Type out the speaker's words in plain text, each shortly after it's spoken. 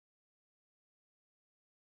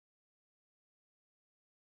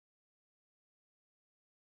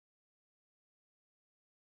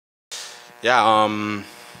Yeah,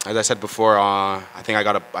 as I said before, I think I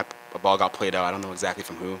got a ball got played out. I don't know exactly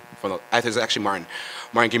from who. I think it was actually Martin.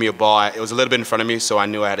 Martin gave me a ball. It was a little bit in front of me, so I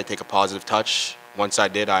knew I had to take a positive touch. Once I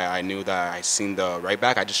did, I knew that I seen the right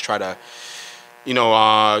back. I just try to,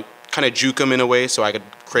 kind of juke him in a way so I could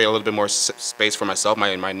create a little bit more space for myself. My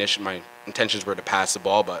intentions were to pass the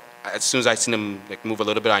ball, but as soon as I seen him like move a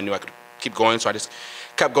little bit, I knew I could keep going. So I just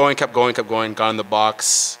kept going, kept going, kept going. Got in the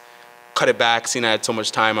box, cut it back. Seeing I had so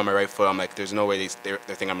much time on my right foot, I'm like, there's no way they're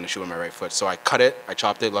thinking I'm going to shoot on my right foot. So I cut it, I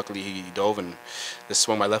chopped it. Luckily, he dove and just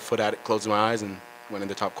swung my left foot at it, closed my eyes, and went in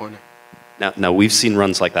the top corner. Now we've seen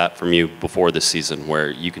runs like that from you before this season, where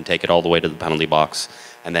you can take it all the way to the penalty box,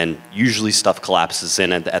 and then usually stuff collapses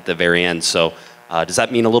in at the very end. So does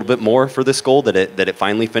that mean a little bit more for this goal that it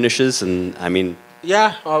finally finishes? And I mean,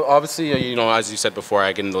 yeah, obviously, as you said before,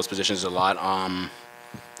 I get in those positions a lot.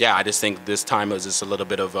 Yeah, I just think this time it was just a little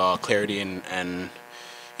bit of clarity, and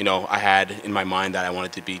I had in my mind that I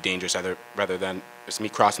wanted to be dangerous rather than just me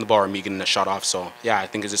crossing the ball or me getting a shot off. So yeah, I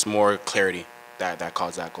think it's just more clarity that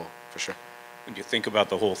caused that goal for sure. When you think about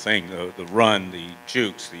the whole thing, the run, the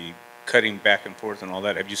jukes, the cutting back and forth and all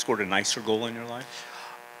that, have you scored a nicer goal in your life?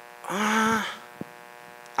 I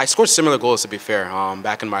scored similar goals, to be fair.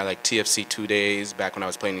 Back in my TFC 2 days, back when I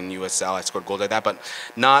was playing in USL, I scored goals like that, but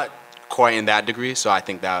not quite in that degree. So I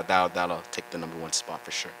think that'll take the #1 spot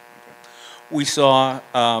for sure. We saw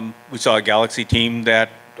a Galaxy team that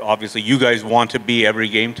obviously you guys want to be every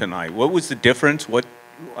game tonight. What was the difference?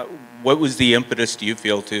 What was the impetus, do you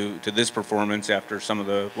feel, to this performance after some of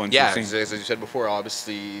the ones Yeah, you've seen? as you said before,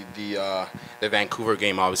 obviously the Vancouver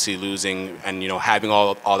game, obviously losing and having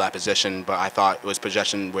all that possession, but I thought it was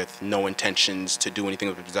possession with no intentions to do anything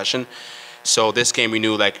with the possession. So this game we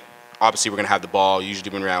knew obviously we're gonna have the ball. Usually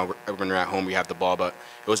when we're at home we have the ball, but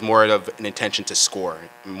it was more of an intention to score.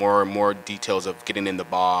 More details of getting in the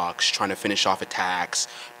box, trying to finish off attacks,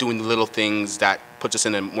 doing the little things that puts us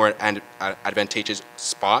in a more advantageous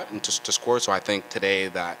spot and to score. So I think today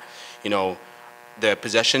that the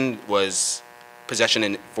possession was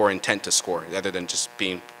possession for intent to score, rather than just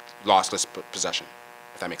being lossless possession.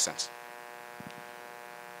 If that makes sense.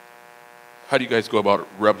 How do you guys go about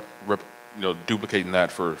duplicating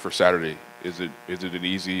that for Saturday? Is it an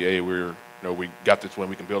easy, hey, we got this win,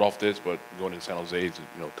 we can build off this, but going into San Jose is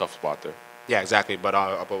a tough spot there. Yeah, exactly. But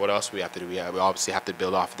what else we have to do? We obviously have to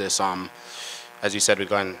build off this. As you said,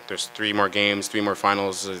 there's 3 more games, 3 more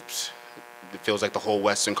finals. It feels like the whole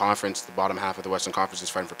Western Conference, the bottom half of the Western Conference, is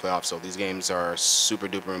fighting for playoffs. So these games are super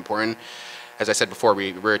duper important. As I said before,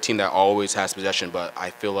 we're a team that always has possession, but I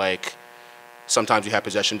feel like sometimes you have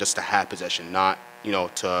possession just to have possession, not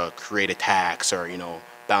to create attacks or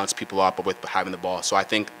balance people up with having the ball. So I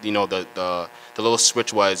think the little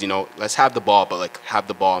switch was let's have the ball, but have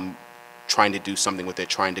the ball, trying to do something with it,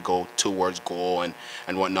 trying to go towards goal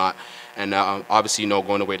and whatnot. And obviously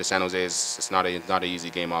going away to San Jose it's not an easy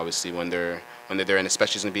game. Obviously when they're there, and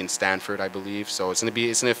especially it's going to be in Stanford, I believe. So it's going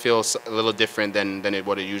to feel a little different than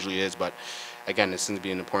what it usually is. But again, it's going to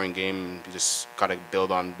be an important game. You just got to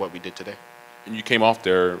build on what we did today. And you came off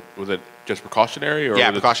there, was it just precautionary?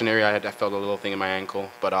 Yeah, precautionary. I felt a little thing in my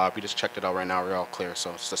ankle, but we just checked it out right now. We're all clear,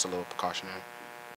 so it's just a little precautionary.